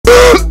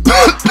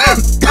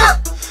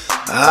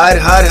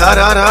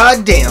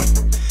Hot damn.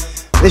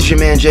 This is your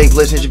man Jake,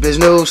 listening to Biz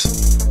News.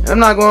 And I'm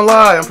not gonna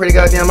lie, I'm pretty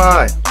goddamn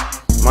high.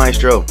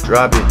 Maestro,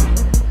 drop it.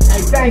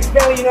 Hey, thanks,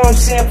 Philly, you know what I'm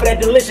saying, for that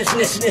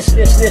deliciousness,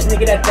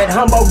 nigga, that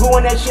humbo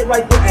going, that shit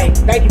right there. Hey,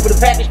 thank you for the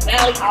package,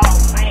 Pally.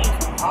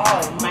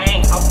 Oh,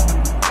 man. Oh,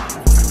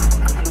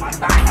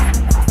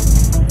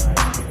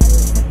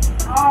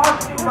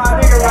 shit, my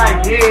nigga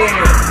right here.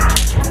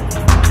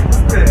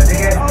 Good,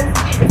 nigga.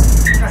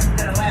 That's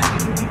last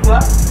thing you keep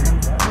up.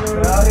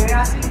 Oh,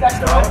 yeah, I see you got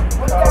the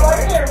what's that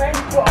right here, man?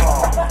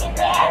 Oh, look at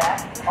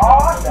that.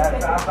 Oh,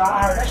 that's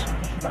I heard that shit.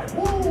 Like,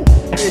 woo.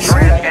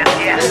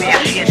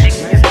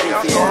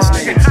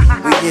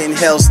 We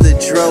inhales the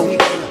dro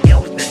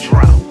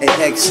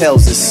and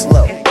exhales it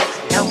slow. I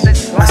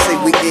say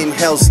we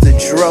inhales the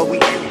dro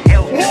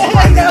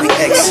and then we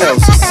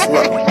exhales it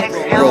slow.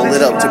 Roll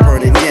it up to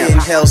burn it down.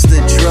 Inhales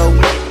the dro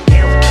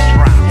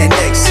and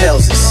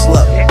exhales it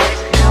slow.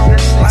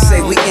 I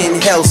say we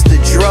inhales the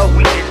dro,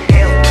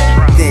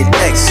 then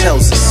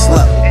exhales it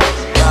slow.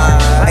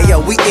 Hey yo,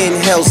 we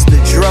inhales the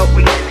dro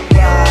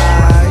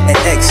and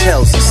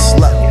exhales it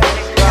slow.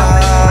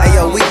 Hey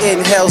yo, we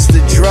inhales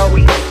the dro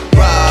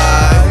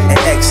and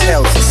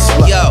exhales it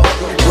slow. Yo,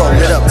 roll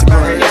it up to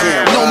burn it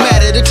down. No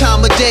matter the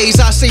time of days,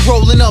 I say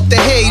rolling up the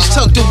haze,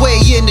 tucked away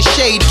in the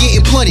shade,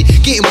 getting plenty,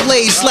 getting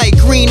blazed like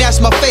green.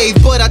 That's my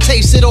fave, but I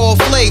taste it all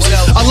flavors.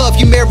 I love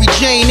you, Mary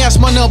Jane. That's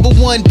my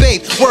 #1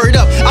 babe. Word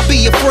up, I'd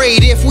be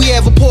afraid if we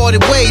ever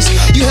parted ways.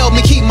 You helped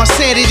me keep my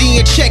sanity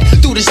in check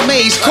through this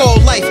maze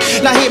called life.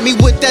 Now hit me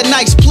with that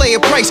nice player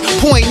price,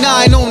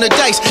 0.9 on the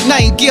dice.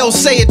 Nightingale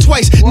say it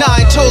twice. 9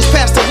 toes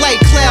past the light,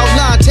 cloud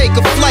 9 take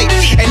a flight.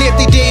 And if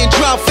they didn't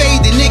drop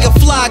fade, the nigga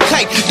fly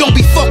kite. Don't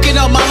be fucking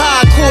up my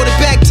high,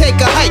 quarterback take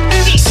a hike.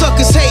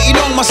 Suckers hating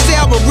on my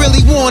style, but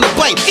really wanna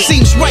bite.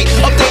 Seems right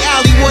up the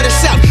alley, what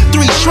it's out.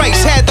 3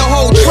 strikes, had the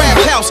whole trap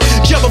house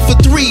jumping for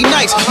 3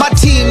 nights. My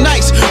team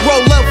nice,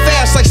 roll up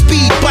fast like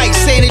speed bikes,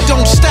 saying it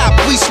don't stop.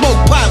 We smoke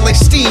pot like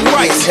Steve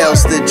Rice.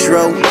 Inhales the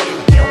dro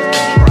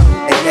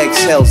and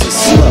exhales it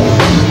slow.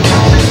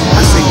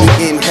 I say we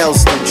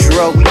inhales the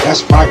dro,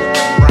 that's right,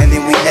 and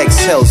then we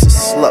exhales it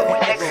slow.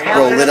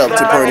 Roll it up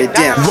to burn it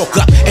down. Woke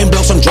up and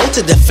blow some jolt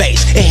to the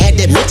face. It had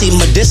that minty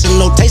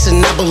medicinal taste,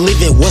 and I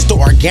believe it was the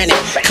organic.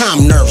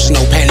 Calm nerves,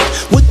 no panic.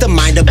 With the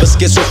mind of a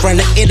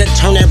schizophrenic, it'll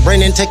turn that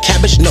brain into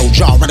cabbage. No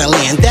jaw right of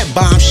land. That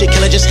bomb shit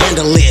killer, just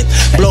handle it.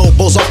 Blow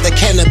bowls off the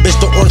cannabis,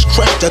 the orange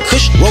crush, the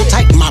kush roll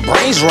tight. My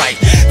brain's right.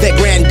 That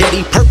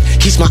granddaddy perk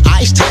keeps my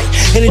eyes tight.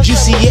 And the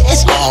juicy, yeah,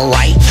 it's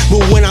alright.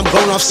 But when I'm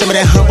going off some of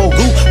that humble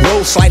goo,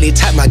 roll slightly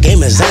tight. My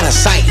game is out of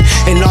sight.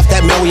 And off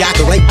that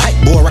mariachi lake pipe,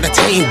 boy, right a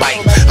tame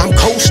bite. I'm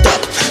coast up.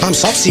 I'm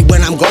saucy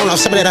when I'm going off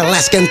some of that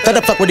Alaskan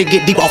feather. Fuck when it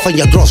get deep off of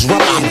your girl's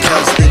rump. I'm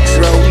inhales the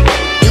dro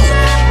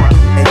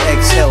and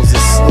exhales it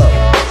slow.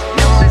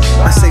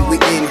 I say we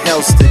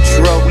inhales the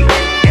dro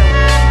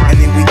and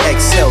then we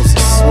exhales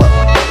it slow.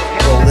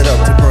 Roll it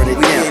up to burn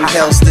it down.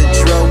 Inhales the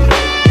dro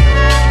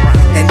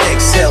and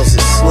exhales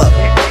it slow.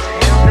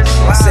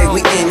 I say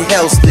we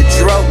inhales the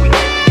dro,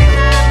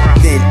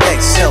 then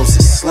exhales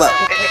it slow.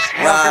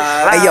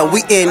 Hey yo,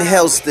 we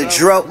inhales the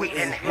dro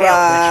and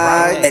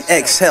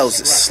exhales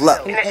it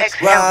slow.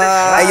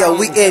 Hey yo,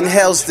 we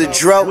inhales the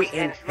dro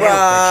and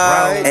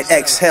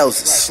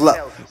exhales it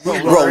slow.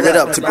 Roll it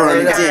up to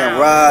burn it down,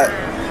 right?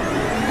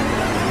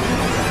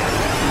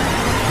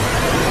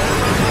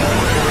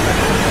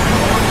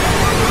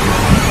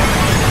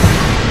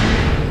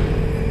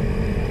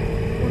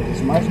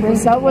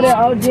 What's up with it,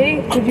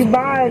 OG? Could you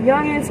buy a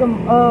youngin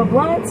some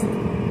blunts?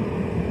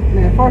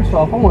 Man, first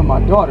off, I'm with my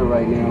daughter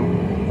right now.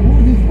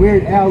 Who's this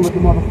weird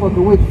owl-looking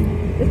motherfucker with you?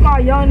 It's my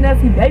young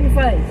nephew,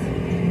 Babyface.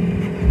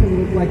 You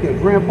look like your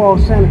grandpa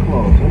Santa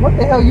Claus. And what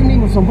the hell you need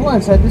with some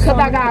blunts at this time?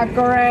 Cause I got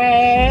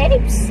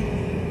grapes.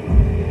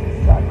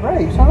 Got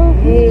grapes, huh?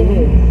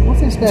 Yeah. What's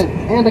this, that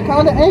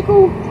anaconda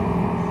ankle?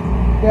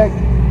 That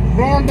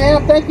Bam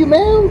Bam, thank you,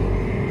 ma'am?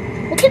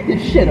 Well, get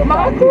this shit up.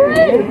 My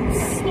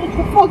grapes. What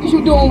the fuck is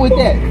you doing with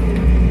that?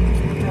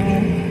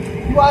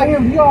 You out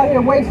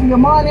here wasting your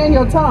money and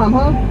your time,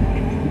 huh?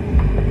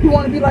 You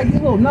want to be like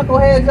these little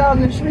knuckleheads out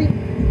in the street,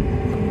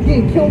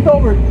 getting killed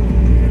over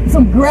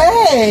some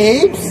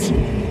grapes?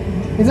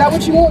 Is that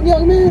what you want,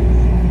 young man?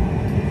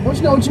 Don't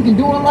you know what you can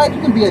do in life?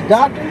 You can be a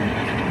doctor,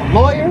 a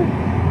lawyer,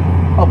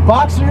 a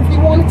boxer if you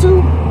wanted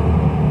to.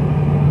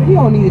 But you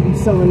don't need to be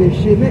selling this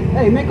shit, man.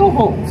 Hey, man, go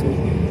home.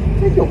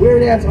 Take your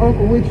weird ass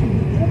uncle with you.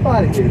 Get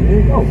out of here,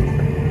 man. Go.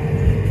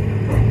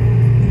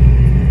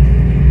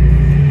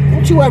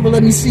 Don't you ever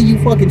let me see you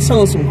fucking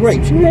selling some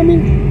grapes. You hear me?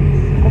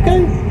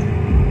 Okay?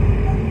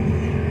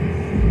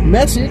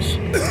 Message.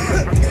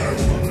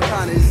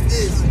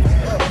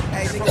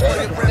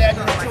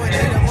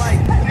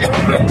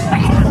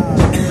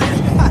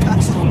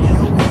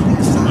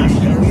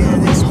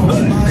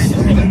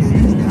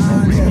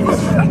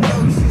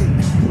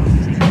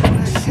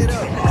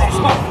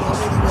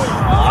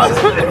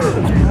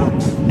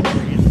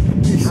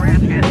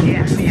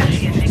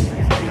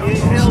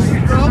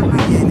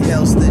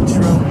 Inhales the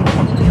dro,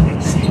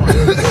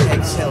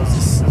 exhales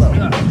it slow.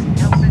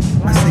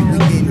 I say we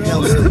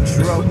inhales the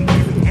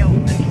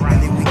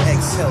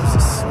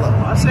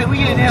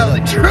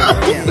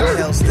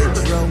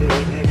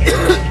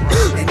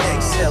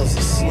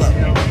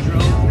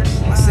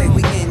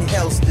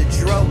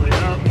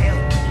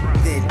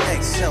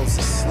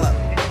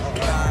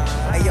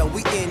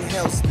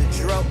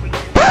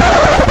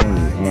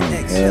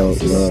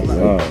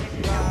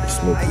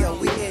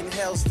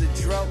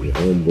Your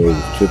homeboy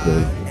was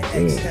tripping.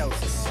 Damn.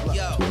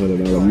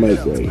 $200 mic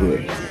right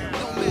here. Yeah.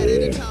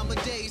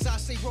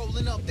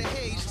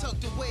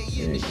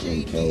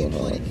 I'm hella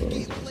hard, bro.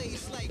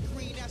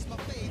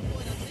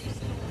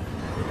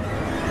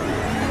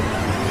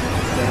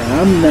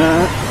 I'm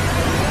not.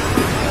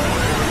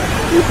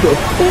 What the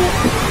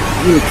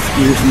fuck? You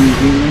excuse me,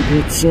 my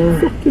good sir.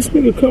 Where the fuck this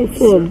nigga come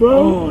from, bro?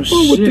 Oh, What's shit.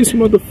 wrong with this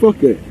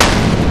motherfucker?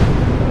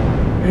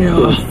 Hey,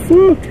 What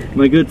the fuck?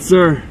 my good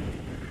sir.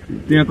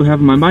 Think I could have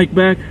my mic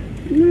back?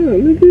 Nah,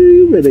 nigga,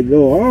 you better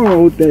go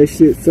on with that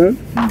shit, son.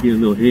 Get a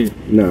little hit.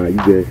 Nah, you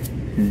good.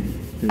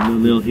 A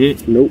little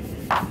hit. Nope.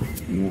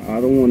 No,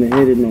 I don't want to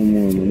hit it no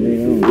more, my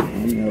nigga.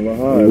 I'm hella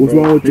hard. What's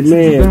wrong with your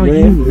mans,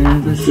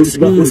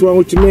 man? What's wrong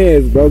with your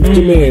mans, bro? Get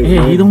your mans, Hey,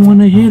 man. he don't want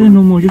to hit it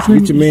no more. Just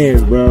Get your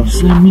mans, bro.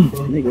 Just let me.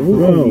 Nigga, who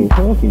Bro, you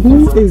talking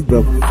who to? is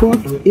the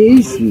fuck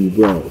is you,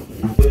 bro?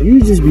 You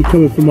just be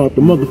coming from out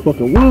the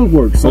motherfucking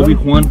woodwork, son.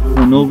 Obi-Juan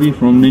Onobi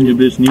from Ninja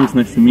Bitch News.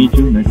 Nice to meet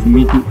you. Nice to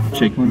meet you.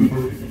 Shake on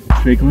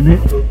it. Shake on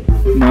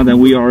it. Now that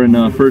we are in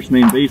a first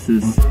name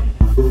basis,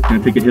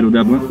 can I take a hit of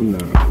that blunt?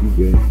 Nah,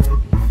 you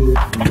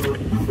good.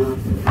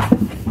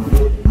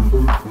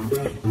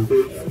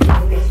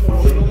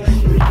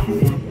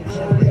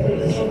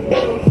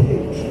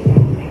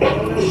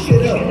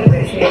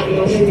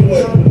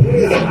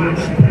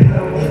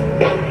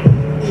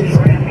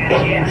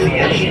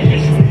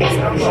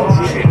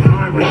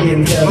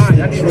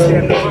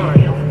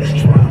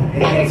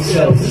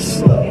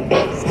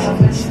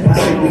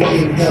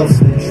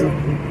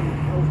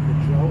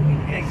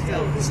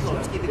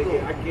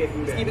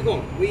 Keep it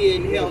going. We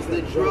inhales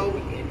the dro.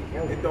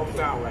 It don't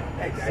sound right.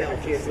 I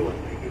can't do it.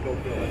 It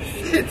don't do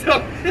it.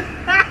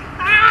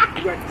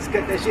 You got to just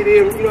cut that shit in,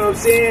 you know what I'm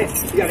saying?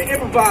 You gotta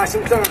improvise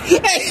sometimes.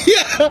 Hey,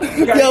 yeah,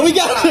 we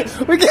got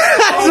some. We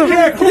got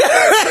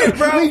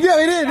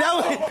it in.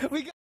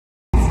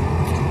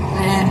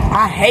 Man,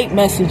 I hate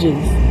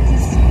messages.